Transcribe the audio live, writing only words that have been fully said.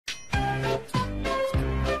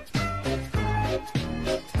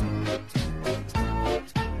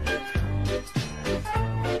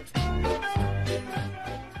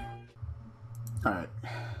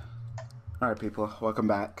people? Welcome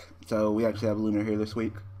back. So we actually have Lunar here this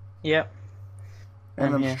week, Yep.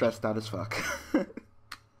 and I'm here. stressed out as fuck.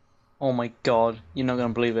 Oh my god, you're not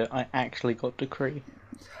gonna believe it. I actually got decree.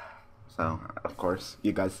 So, of course,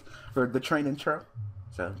 you guys heard the train intro.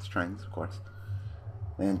 So it's trains, of course.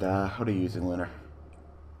 And what are you using, Lunar?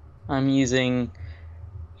 I'm using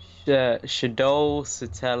Shaddolls,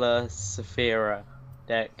 Satella, Saphira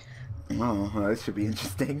deck. Oh, well, this should be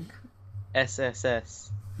interesting.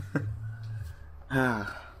 SSS.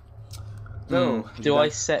 Ah. So, do I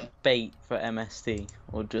guys... set bait for MST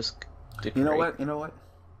or just decree? You know what?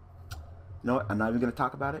 I'm not even gonna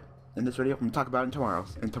talk about it in this video. I'm gonna talk about it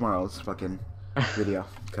in tomorrow's fucking video.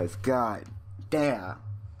 Because god damn.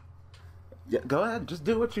 Yeah, go ahead, just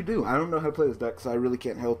do what you do. I don't know how to play this deck, so I really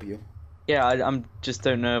can't help you. Yeah, I'm just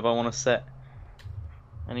don't know if I want to set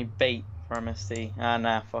any bait for MST. Ah,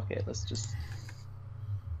 nah, fuck it. Let's just.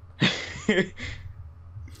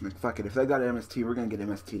 Like, fuck it. If they got MST, we're gonna get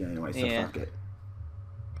MST anyway, so Yeah. fuck it.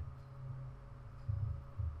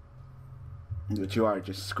 But you are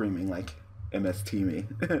just screaming like MST me.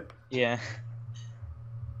 Yeah.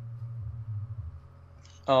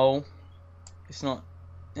 Oh, it's not.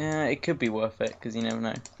 Yeah, it could be worth it because you never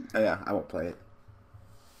know. Yeah, I won't play it.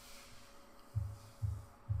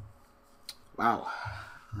 Wow,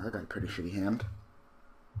 I got a pretty shitty hand.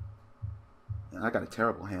 Yeah, I got a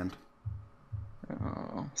terrible hand.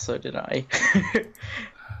 Oh, so did I.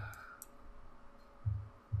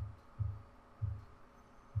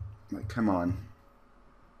 Like, come on.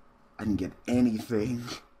 I didn't get anything.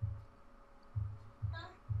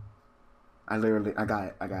 I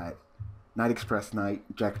got Night Express Knight,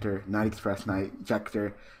 Jector, Night Express Knight,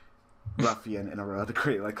 Jector, Ruffian in a row to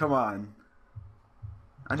create. Like, come on.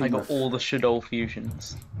 I got all the Shadoll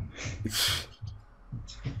fusions.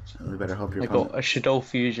 We better hope your I opponent... got a Shadoll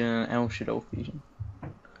fusion and an L Shadoll fusion.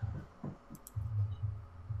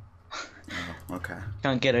 Oh, okay.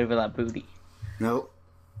 Can't get over that booty. Nope.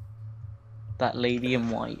 That lady in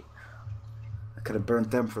white. I could have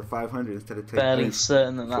burnt them for 500 instead of taking... Barely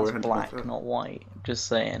certain that that's 400 black, plus. not white. Just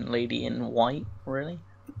saying, lady in white? Really?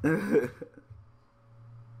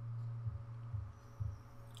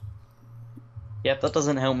 Yep, that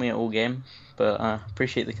doesn't help me at all, game. But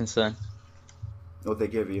appreciate the concern. What they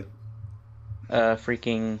give you?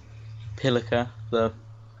 Freaking Pilica, the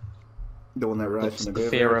one that rides from the Saphira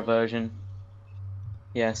graveyard? version.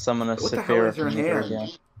 Yeah, summon a What the hell Saphira is your from the hand? graveyard.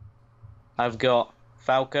 I've got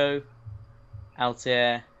Falco,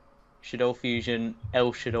 Altair, Shadow Fusion,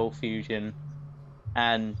 El Shadow Fusion,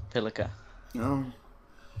 and Pilica. No.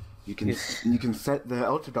 You can set the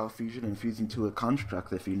Ultra Dog Fusion and fuse into a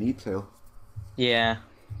construct if you need to. Yeah.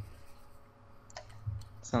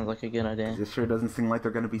 Sounds like a good idea. It sure doesn't seem like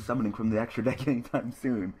they're going to be summoning from the extra deck anytime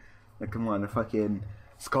soon. Like, come on, a fucking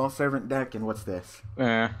Skull Servant deck, and what's this?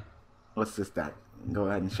 What's this deck? Go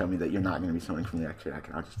ahead and show me that you're not going to be summoning from the extra deck,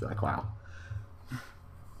 and I'll just be like, wow.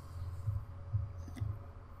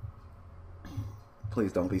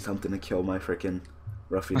 Please don't be something to kill my freaking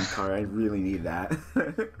Ruffian card. I really need that.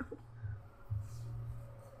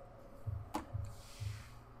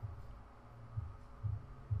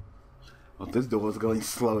 Well, this duel is going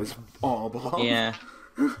slow as all balls. Yeah.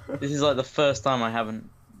 This is like the first time I haven't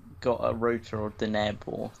got a Rotor or Deneb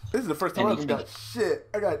or This is the first time I haven't got shit.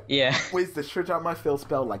 I got ways to search out my fill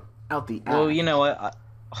spell like out the ass. Well, you know,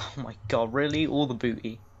 oh my god, really? All the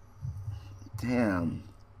booty. Damn.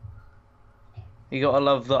 You gotta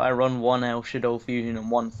love that I run one El Shadow Fusion and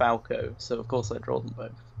one Falco, so of course I draw them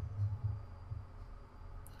both.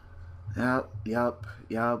 Yup.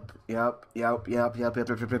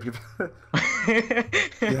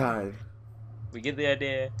 God. We get the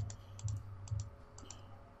idea.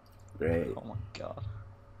 Great. Oh my god.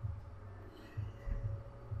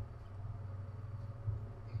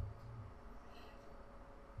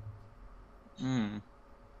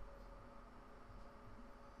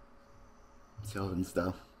 Sylvan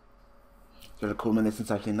stuff. There's a cool minute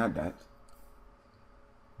since I've seen that deck.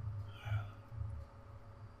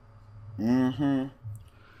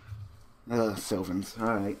 Sylvans.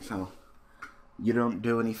 Alright, so you don't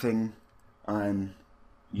do anything on...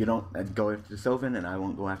 You don't go after the Sylvan, and I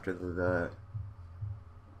won't go after the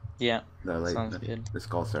Sounds good. The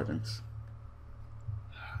Skull Servants.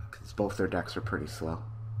 Because both their decks are pretty slow.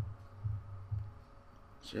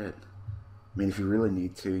 Shit. I mean, if you really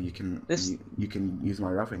need to, you can you can use my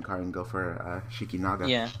Roughing card and go for Shikinaga.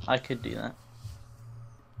 Yeah, I could do that.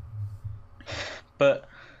 But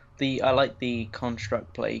I like the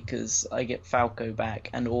construct play because I get Falco back,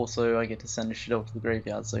 and also I get to send a Shadow to the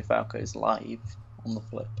graveyard, so Falco's live on the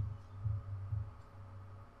flip.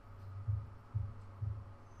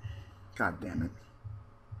 God damn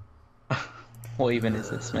it. What even is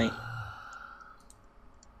this, mate?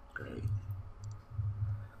 Great.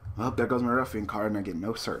 Well, there goes my ruffian card and I get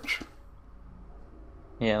no search.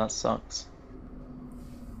 Yeah, that sucks.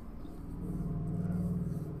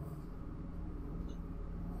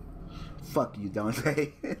 Fuck you,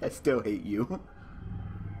 Dante. I still hate you.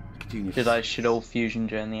 Continue. Did I Shaddolls fusion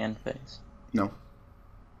during the end phase? No.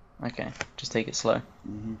 Okay, just take it slow.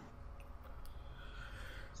 Mm-hmm.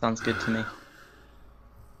 Sounds good to me.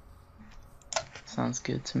 Sounds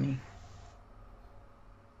good to me.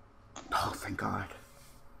 Oh, thank God.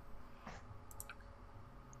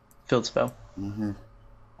 Field spell. Mm-hmm.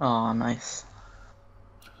 Oh, nice.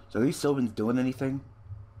 So are these Sylvans doing anything?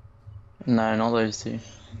 No, not those two.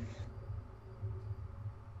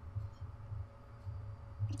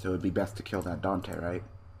 So it would be best to kill that Dante, right?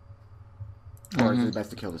 Or is it best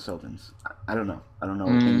to kill the Sylvans? I don't know. I don't know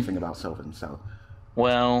anything about Sylvans, so...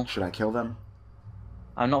 Well... Should I kill them?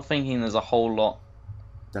 I'm not thinking there's a whole lot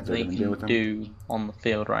That's they what can do on the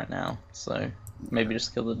field right now, so maybe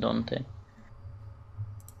just kill the Dante.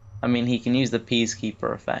 I mean, he can use the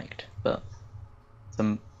Peacekeeper effect, but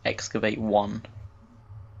to excavate one.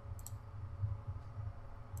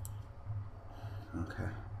 Okay.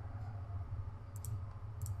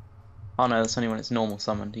 Oh no, that's only when it's normal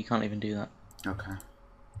summoned. He can't even do that. Okay.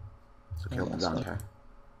 So kill the Dante.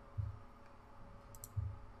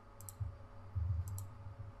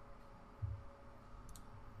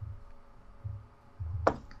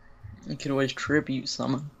 You could always tribute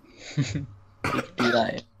summon. You could do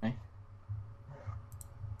that anyway.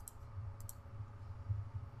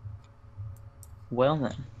 Well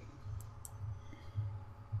then.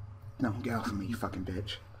 No, get off of me, you fucking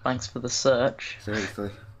bitch. Thanks for the search.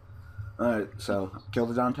 Seriously. Alright, so, kill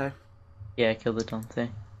the Dante? Yeah, kill the Dante.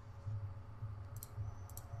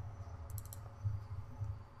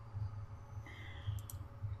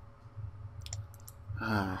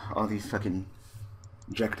 All these fucking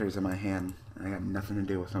injectors in my hand. I got nothing to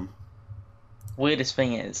do with them. Weirdest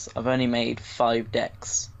thing is, I've only made 5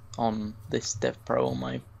 decks on this Dev Pro on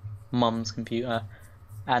my mum's computer,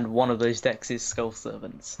 and one of those decks is Skull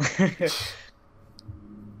Servants.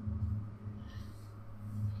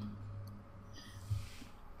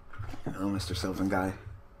 Oh, Mr. Sylvan guy.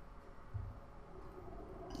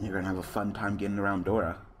 You're gonna have a fun time getting around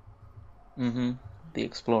Dora. The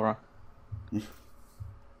Explorer. If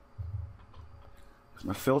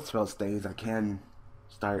my field spell stays, I can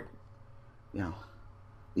start, you know,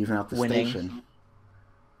 even out the Winning. station.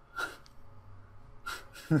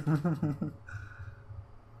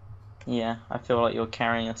 Yeah, I feel like you're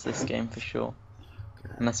carrying us this game for sure.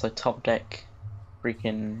 God. Unless I top deck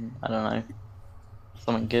freaking, I don't know,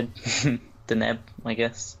 something good. Deneb, I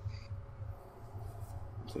guess.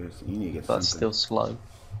 Seriously, you need to get But something. still slow.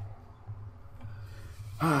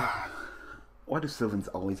 Why do Sylvans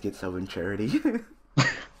always get Sylvan charity?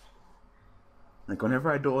 Like,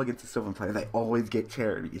 whenever I duel against a Sylvan player, they always get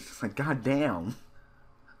charity. It's just like, goddamn.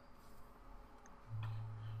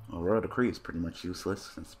 Well, Royal Decree is pretty much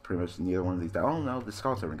useless. It's pretty much neither one of these. Oh no, the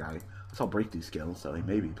Skull Servant guy. I saw breakthrough skill, so he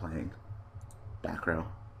may be playing back row.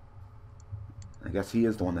 I guess he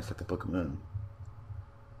is the one that set the Book of Moon.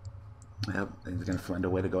 Yep, he's gonna find a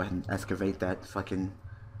way to go ahead and excavate that fucking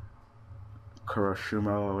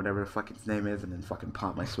Kuroshumo or whatever the fuck his name is, and then fucking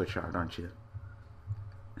pop my switch art, aren't you?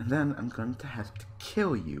 And then I'm going to have to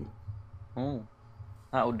kill you. Oh,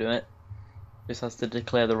 that'll do it. Just has to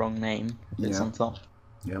declare the wrong name if it's on top.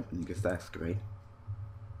 Yep, and you get to excavate.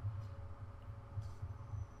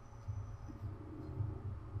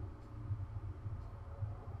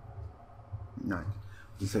 No,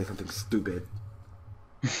 you say something stupid.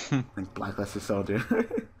 Like Blacklisted Soldier.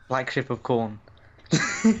 Black Ship of Corn.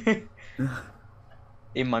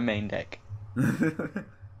 In my main deck.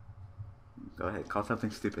 Go ahead, call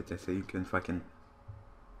something stupid just so you can fucking...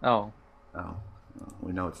 Oh. Oh, well,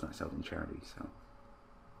 we know it's not Sylvan charity, so...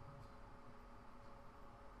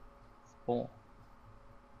 4.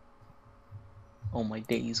 Oh my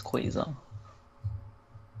days, Quasar.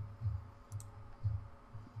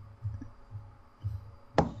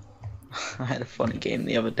 I had a funny game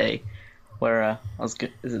the other day where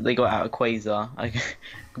they got out of Quasar.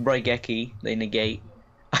 Koa'Ki, they negate.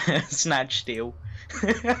 Snatch Steal.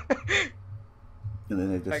 And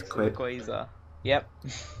then they just Thanks quit. for the Quasar. Yep.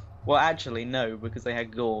 Well, actually, no, because they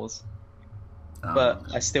had Gauze. But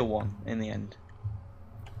I still won in the end.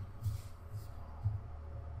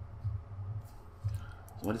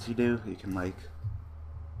 What does he do? He can, like...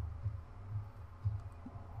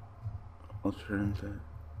 Alter into...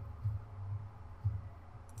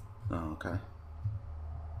 Oh, okay.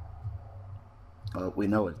 We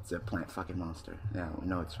know it's a plant fucking monster. Yeah, we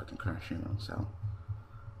know it's fucking Kurashima, so.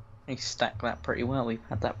 You stack that pretty well. We've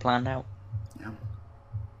had that planned out. Yeah.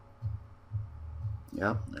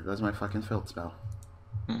 Yep, there goes my fucking field spell.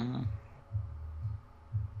 Mm.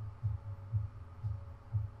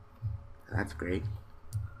 That's great.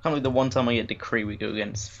 Can't be the one time I get Decree we go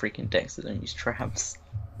against freaking decks that don't use traps.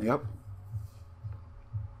 Yep.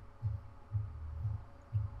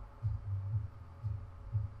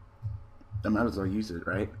 I might as well use it,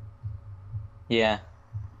 right? Yeah.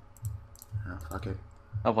 Oh, fuck it.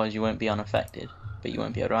 Otherwise you won't be unaffected, but you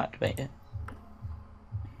won't be able to activate it.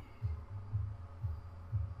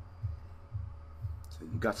 So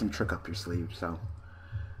you got some trick up your sleeve, so.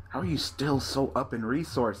 How are you still so up in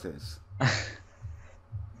resources? Oh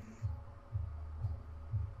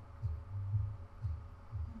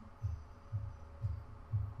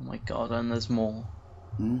my god, and there's more.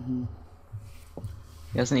 Mm-hmm.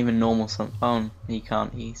 He hasn't even normal some. Oh, he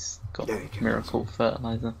can't. He's got Yeah, he can. Miracle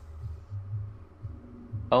Fertilizer.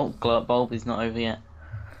 Oh, Glow Bulb is not over yet.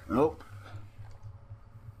 Nope.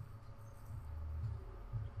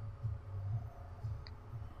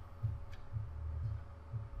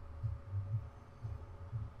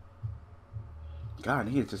 God,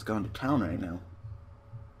 he is just going to town right now.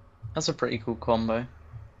 That's a pretty cool combo. I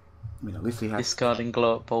mean, at least he has. Discarding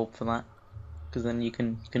Glow Up Bulb for that. Because then you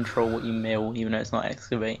can control what you mill, even though it's not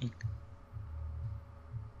excavating.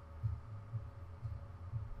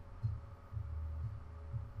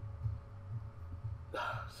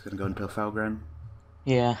 It's gonna go into a Felgrim.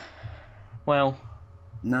 Yeah. Well.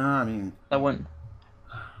 Nah, I mean. That won't.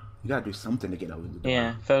 You gotta do something to get over the door.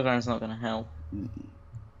 Yeah, Felgrim's not gonna help.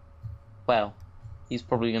 Well, he's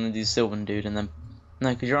probably gonna do Sylvan Dude and then. No,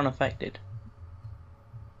 because you're unaffected.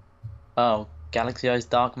 Oh, Galaxy Eyes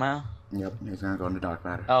Dark Matter? Yep, he's gonna go into Dark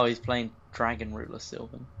Matter. Oh, he's playing Dragon Ruler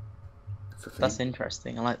Sylvan. That's a thing. That's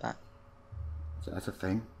interesting, I like that. So that's a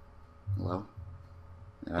thing. Hello?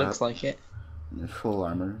 Yep. Looks like it. And there's full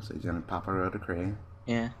armor, so he's gonna pop a Road to Cray.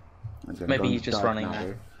 Yeah. Maybe he's just running that.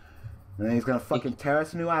 And then he's gonna fucking tear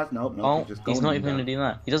us a new ass. Nope, Oh, he's not even gonna do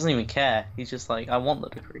that. He doesn't even care. He's just like, I want the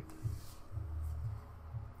Decree.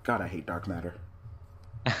 God, I hate Dark Matter.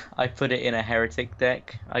 I put it in a Heretic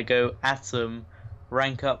deck. I go Atom,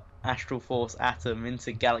 rank up Astral Force Atom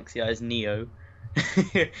into Galaxy Eyes Neo.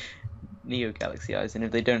 Neo Galaxy Eyes, and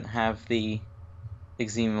if they don't have the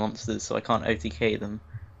Extreme monsters, so I can't OTK them,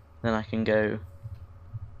 then I can go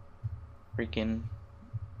freaking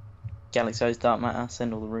Galaxy Eyes Dark Matter,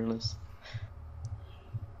 send all the rulers.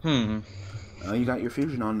 Oh, you got your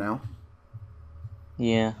fusion on now.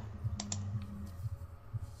 Yeah.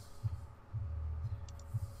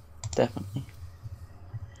 Definitely.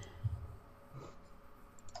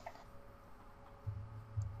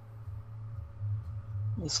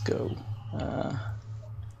 Let's go.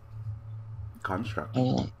 Construct.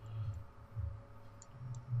 So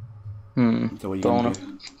what you don't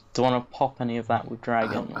want to pop any of that with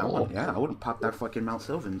Dragon. I wouldn't pop that fucking Mount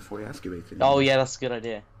Sylvan before he excavates it. Oh yeah, that's a good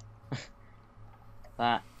idea.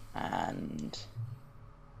 That and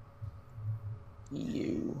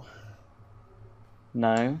you.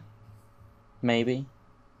 No. Maybe.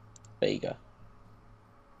 There you go.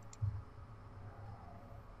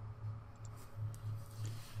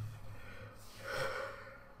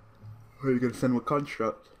 Who are you gonna send with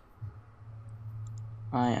Construct?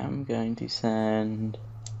 I am going to send.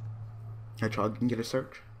 Hedgehog can get a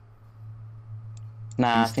search.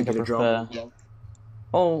 Nah, I think I prefer.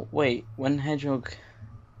 Oh wait, when Hedgehog.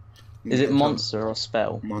 Is it monster or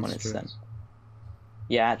spell Monster. when it's sent?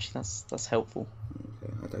 Yeah, actually, that's helpful.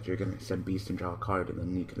 Okay, I thought you were gonna send Beast and draw a card, and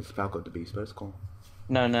then you can spell code the Beast, but it's cool.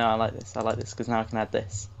 No, I like this. I like this because now I can add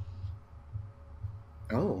this.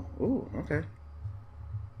 Oh, ooh, okay.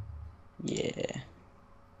 Yeah.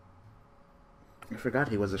 I forgot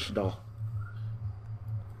he was a Shaddol.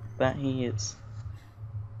 That he is.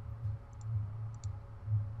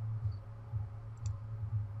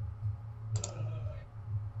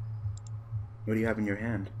 What do you have in your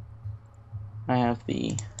hand? I have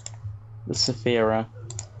the Saphira.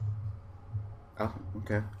 Oh,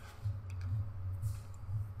 okay.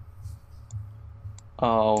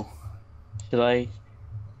 Oh, should I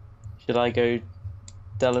go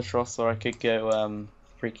Delatros or I could go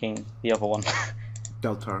freaking the other one?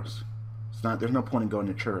 Deltars. It's not. There's no point in going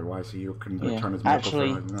to Chur. Why? So you can return his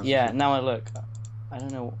Actually, yeah. Now I look. I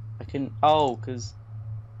don't know. I can. Oh, because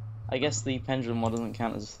I guess the Pendulum one doesn't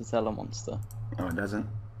count as a Satellaknight monster. Oh, it doesn't.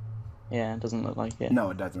 Yeah, it doesn't look like it. No,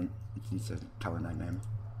 it doesn't. It's a Satellaknight name.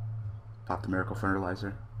 Pop the Miracle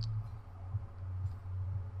Fertilizer.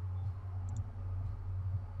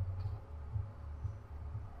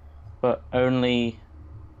 But only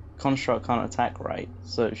construct can't attack, right?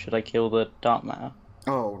 So should I kill the dark matter?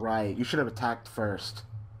 Oh, right. You should have attacked first.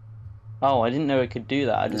 Oh, I didn't know I could do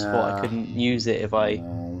that. I just thought I couldn't use it if I...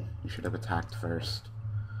 No, you should have attacked first.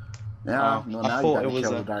 Yeah, no, I now you thought it gotta was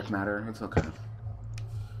kill a... the dark matter. It's okay.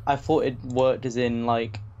 I thought it worked as in,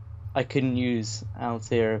 like, I couldn't use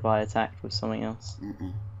Altair if I attacked with something else.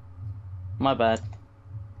 Mm-mm. My bad.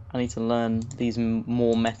 I need to learn these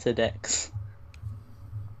more meta decks.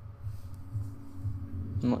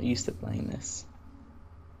 I'm not used to playing this.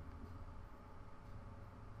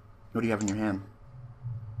 What do you have in your hand?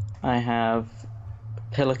 I have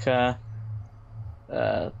Pilica,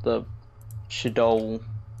 the Shaddolls.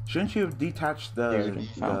 Shouldn't you have detached the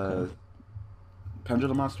Falcon.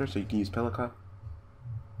 pendulum monster so you can use Pilica?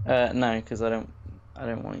 No, because I don't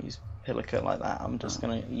want to use Pilica like that. I'm just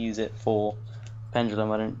gonna use it for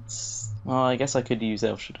pendulum. I don't. Well, I guess I could use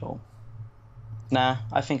El Shaddol. Nah,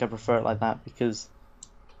 I think I prefer it like that because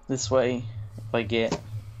this way, if I get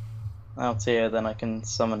out here, then I can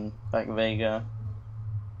summon back Vega,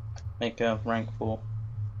 make a rank 4.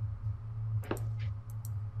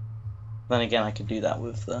 Then again, I could do that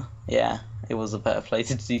with the... Yeah, it was a better play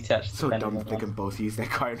to detach the So dumb pendulum. they can both use that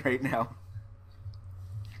card right now.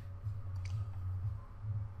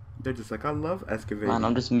 They're just like, I love excavating. Man,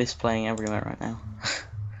 I'm just misplaying everywhere right now.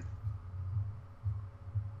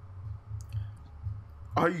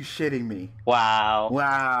 Are you shitting me? Wow.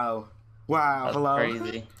 Wow. Wow, That's hello?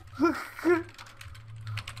 crazy.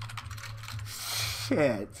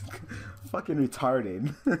 Shit. Fucking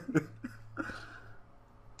retarded.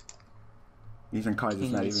 Using cards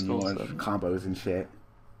that's not even more combos and shit.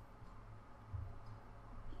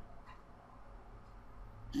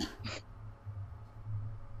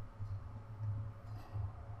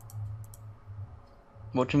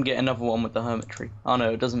 Watch him get another one with the Hermitry. Oh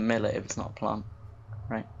no, it doesn't mill it if it's not a plant.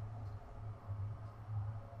 Right.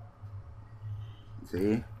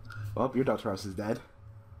 See? Well, your Darkross is dead.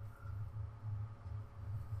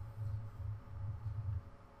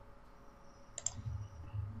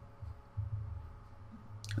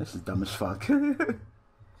 This is dumb as fuck. Oh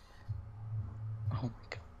my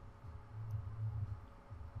god.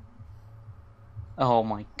 Oh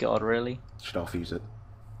my god, really? Should all fuse it.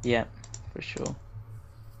 Yeah, for sure.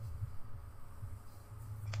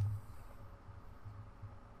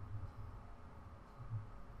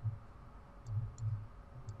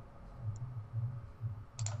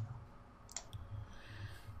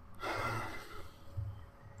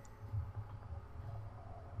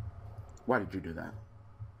 Why did you do that?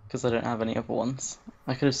 Because I don't have any other ones.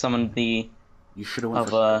 I could have summoned the... You should have went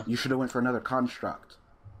for. You should have went for another construct.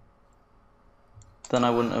 Then I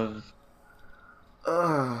wouldn't have...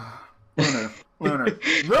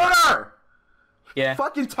 Lunar! Yeah.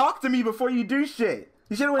 Fucking talk to me before you do shit.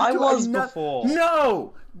 You should have went I to was before.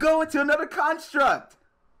 No! Go into another construct!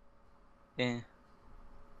 Yeah.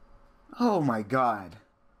 Oh my god.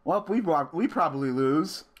 Well, we probably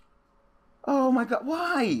lose. Oh my god.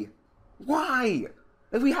 Why? Why?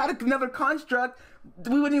 If we had another construct,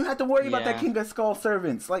 we wouldn't even have to worry about that King of Skull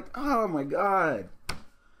Servants. Like, oh my god.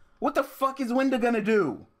 What the fuck is Winda gonna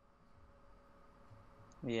do?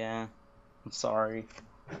 Yeah. I'm sorry.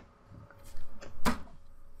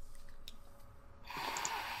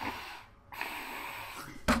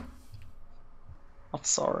 I'm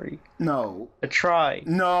sorry. No. I tried.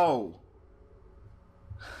 No.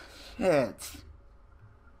 Shit.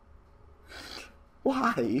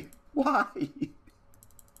 Why? Why?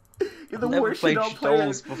 You're the worst Shadow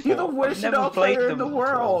player. You're the worst Shadow player in the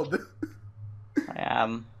world. I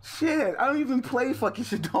am. Shit, I don't even play fucking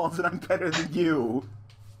Shaddolls and I'm better than you.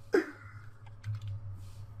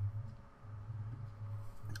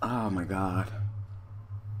 Oh my god.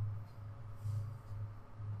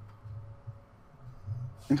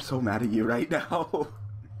 I'm so mad at you right now.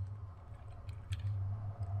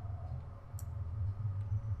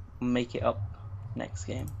 Make it up next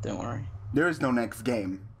game, don't worry. There is no next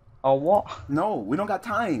game. Oh, what? No, we don't got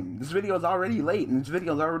time. This video is already late and this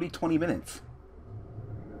video is already 20 minutes.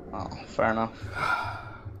 Oh, fair enough.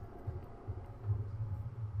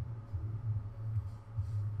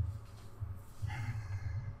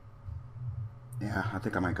 Yeah, I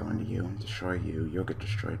think I might go into you and destroy you. You'll get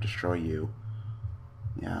destroyed, destroy you.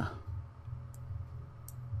 Yeah.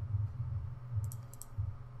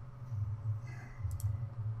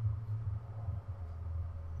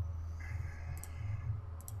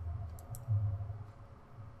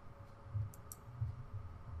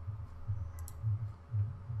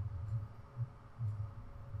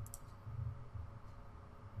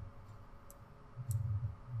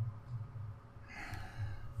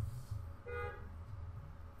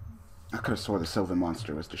 could have swore the Sylvan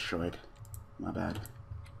monster was destroyed. My bad.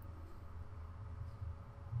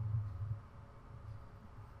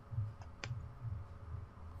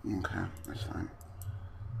 Okay, that's fine.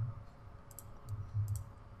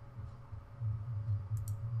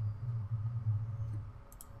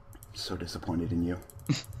 So disappointed in you.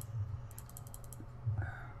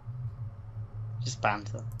 Just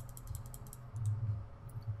banter.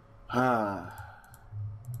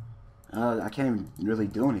 I can't even really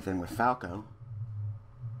do anything with Falco.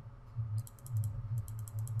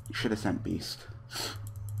 You should have sent Beast.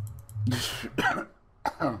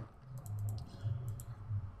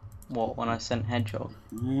 What, when I sent Hedgehog?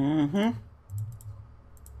 Mm-hmm. At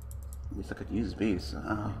least I could use Beast.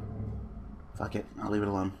 Fuck it. I'll leave it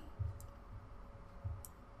alone.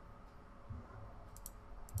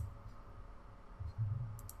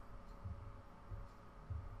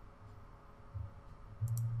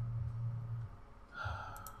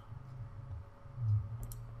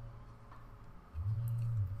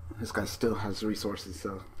 This guy still has resources,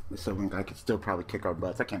 so the Sylvan guy could still probably kick our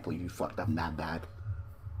butts. I can't believe you fucked up that bad.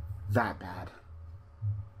 That bad.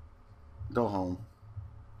 Go home.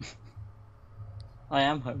 I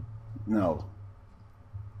am home. No.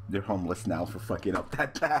 You're homeless now for fucking up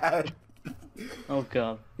that bad. Oh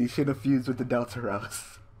god. You should have fused with the Delta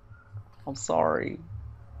Rose. I'm sorry.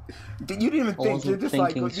 You didn't even think. You're just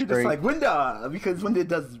like Winda, because Winda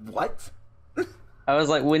does what? I was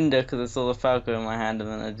like Winder because I saw the Falco in my hand and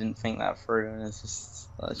then I didn't think that through and it's just...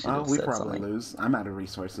 I should have we said probably something. lose. I'm out of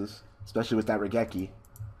resources. Especially with that Regeki.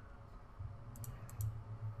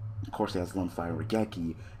 Of course he has Lone Fire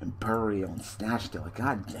Regeki and Burial and Snatch Deal.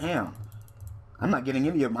 God damn. I'm not getting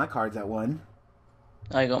any of my cards at one.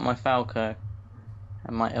 I got my Falco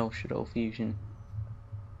and my El Shaddol fusion.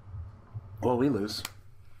 Well, we lose.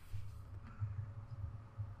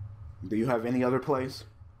 Do you have any other plays?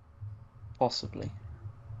 Possibly.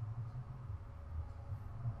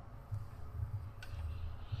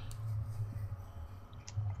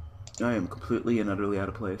 I am completely and utterly out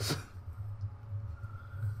of place.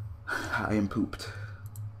 I am pooped.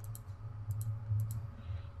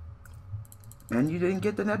 And you didn't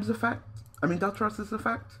get the Neb's effect? I mean, Deltros's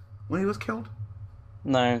effect? When he was killed?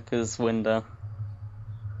 No, because Winder.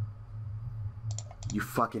 You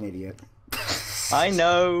fucking idiot. I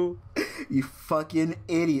know! You fucking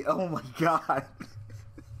idiot. Oh my god.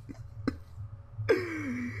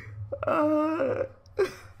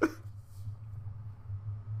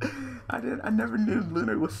 I never knew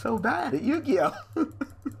Lunar was so bad at Yu-Gi-Oh!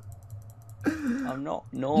 I'm not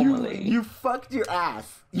normally. You fucked your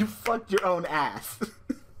ass. You fucked your own ass.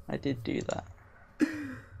 I did do that.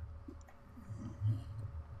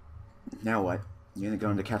 Now what? You gonna go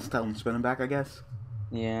into Castel and spin him back, I guess?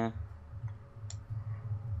 Yeah.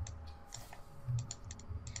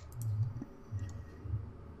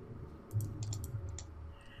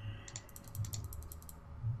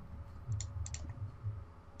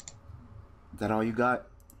 Is that all you got?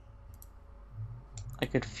 I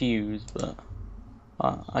could fuse, but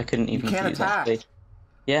I couldn't even You can't fuse attack. actually.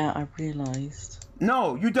 Yeah, I realised.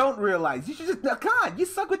 No, you don't realize. You should just... God, you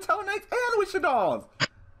suck with Telenites and with Shaddolls.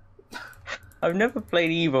 I've never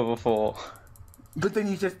played either before. But then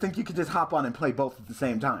you just think you could just hop on and play both at the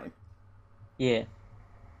same time. Yeah.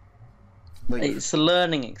 Leave. It's a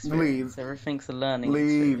learning experience. Leave. Everything's a learning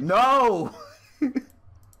Leave. experience. No!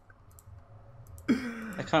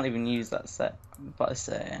 I can't even use that set, but I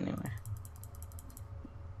say it anyway.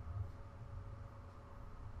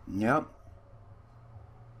 Yep.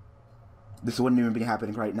 This wouldn't even be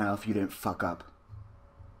happening right now if you didn't fuck up.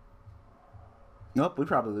 Nope, we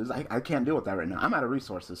probably lose. I can't deal with that right now. I'm out of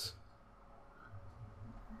resources.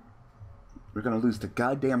 We're gonna lose to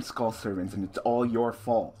goddamn Skull Servants, and it's all your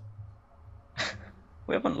fault.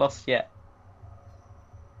 We haven't lost yet.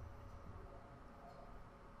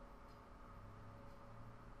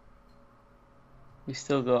 We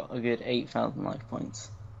still got a good 8,000 life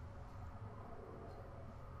points.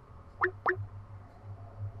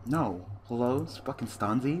 No. Hello? It's fucking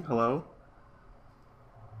Stanzi? Hello?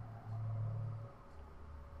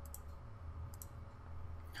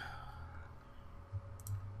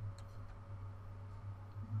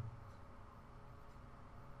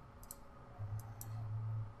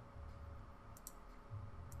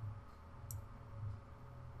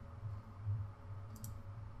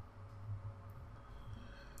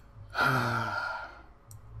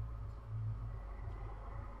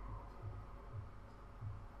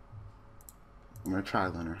 I'm gonna try,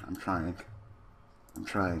 Lunar. I'm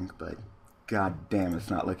trying, but god damn, it's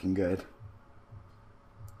not looking good.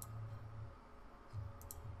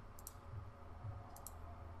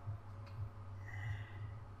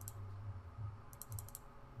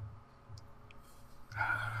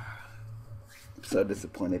 So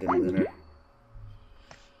disappointed in Lunar.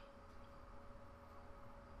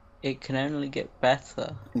 It can only get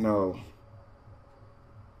better. No.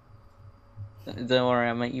 Don't worry,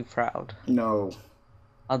 I'll make you proud. No.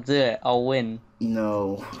 I'll do it. I'll win.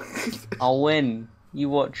 No. I'll win. You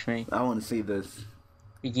watch me. I want to see this.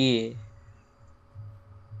 Yeah.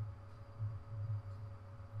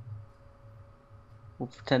 We'll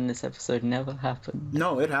pretend this episode never happened.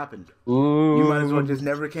 No, it happened. Ooh. You might as well just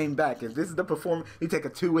never came back. If this is the performance, you take a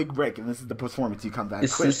 2-week break, and this is the performance, you come back.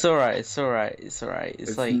 It's alright. It's alright. It's alright.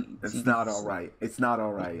 It's like it's not alright. It's not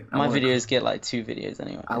alright. My videos get like 2 videos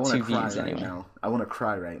anyway. I want to cry views right anyway. now. I want to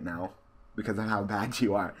cry right now because of how bad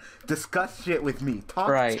you are. Discuss shit with me. Talk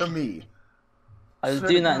to me. I was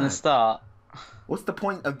doing that in the start. What's the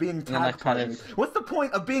point of being tag partners? What's the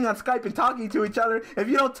point of being on Skype and talking to each other if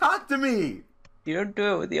you don't talk to me? You don't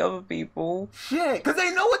do it with the other people. Shit, because they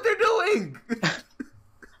know what they're doing.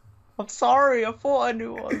 I'm sorry, I thought I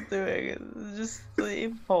knew what I was doing. It was just the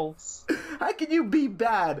impulse. How can you be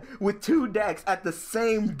bad with 2 decks at the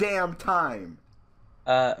same damn time?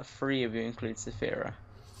 3 of you include Saphira.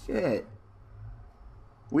 Shit.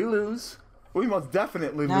 We lose. We most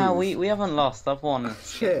definitely lose. No, we haven't lost. I've won.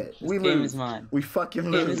 Shit, we lose. This game is mine. We fucking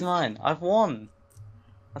lose. This game is mine. I've won.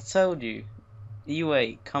 I told you. You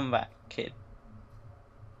wait. Come back, kid.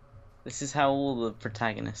 This is how all the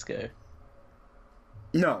protagonists go.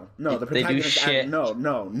 No, the protagonists... They do shit.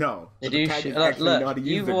 No. They do shit. Look,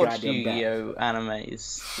 you've watched Yu-Gi-Oh!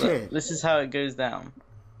 Animes. Look, this is how it goes down.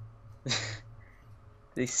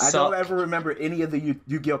 They suck. I don't ever remember any of the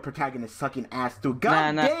Yu-Gi-Oh! Protagonists sucking ass too.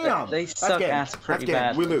 God damn! They suck ass pretty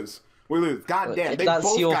bad. We lose. God damn. They That's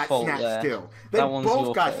both your got fault snatched there. still. They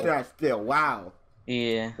both got snatched still. Wow.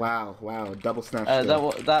 Yeah. Wow. Double snatch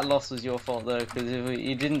still. That loss was your fault though, because if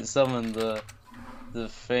you didn't summon the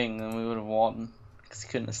thing, then we would have won. Because he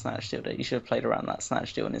couldn't have snatch stealed it. You should have played around that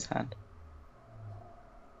snatch steal in his hand.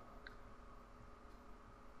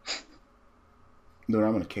 Dude,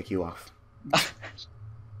 I'm gonna kick you off.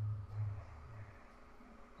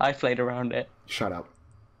 I played around it. Shut up.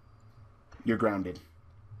 You're grounded.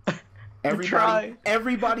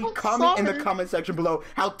 Everybody comment in the comment section below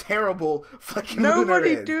how terrible fucking Lunar is.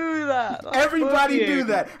 Nobody do that. Everybody do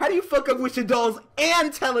that. How do you fuck up with Shaddolls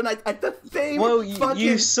and Satellaknight at the same fucking time?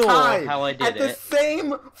 You saw how I did at the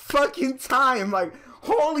same fucking time. Like,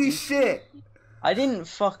 holy shit. I didn't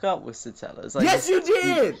fuck up with Satellas. Yes, you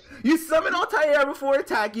did! You summoned Altair before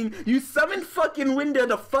attacking. You summoned fucking Window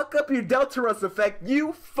to fuck up your Deltarus effect.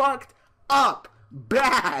 You fucked up.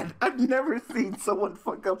 Bad. I've never seen someone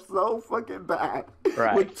fuck up so fucking bad.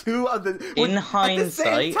 Right. With 2 of the... In hindsight... At the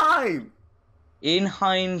same time. In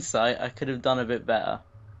hindsight, I could have done a bit better.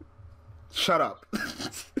 Shut up.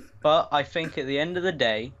 But I think at the end of the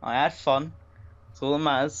day, I had fun. That's all that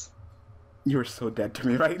matters. You're so dead to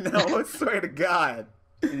me right now, I swear to God.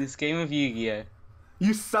 In this game of Yu-Gi-Oh!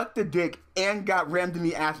 You sucked a dick and got rammed in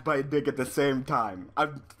the ass by a dick at the same time.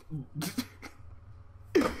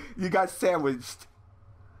 You got sandwiched.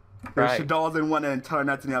 There's Shaddolls in one end and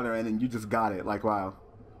Satellaknight in the other end, and you just got it. Like, wow.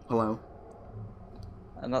 Hello?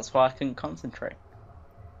 And that's why I couldn't concentrate.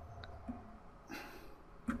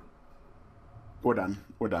 We're done.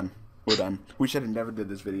 We should have never did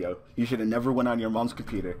this video. You should have never went on your mom's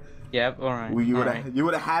computer. Yep, alright. You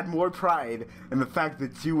would have had more pride in the fact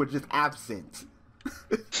that you were just absent.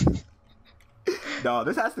 No,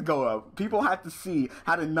 this has to go up. People have to see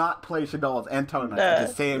how to not play Shaddolls and Satellaknight at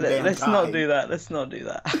the same damn time. Let's not do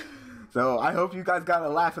that. So I hope you guys got a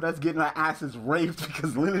laugh at us getting our asses raped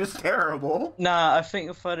because Lunar's terrible. Nah, I think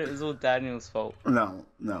it was all Daniel's fault. No,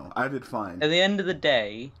 I did fine. At the end of the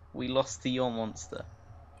day, we lost to your monster.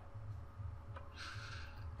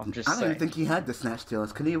 I'm just saying. I don't even think he had the snatch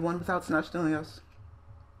steals. Could he have won without snatch stealing us?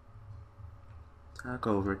 Attack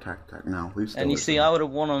over, attack. No, we've still. And you see, I would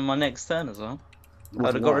have won on my next turn as well. I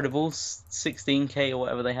would have got rid of all 16k or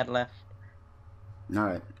whatever they had left.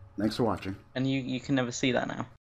 Alright, thanks for watching. And you can never see that now.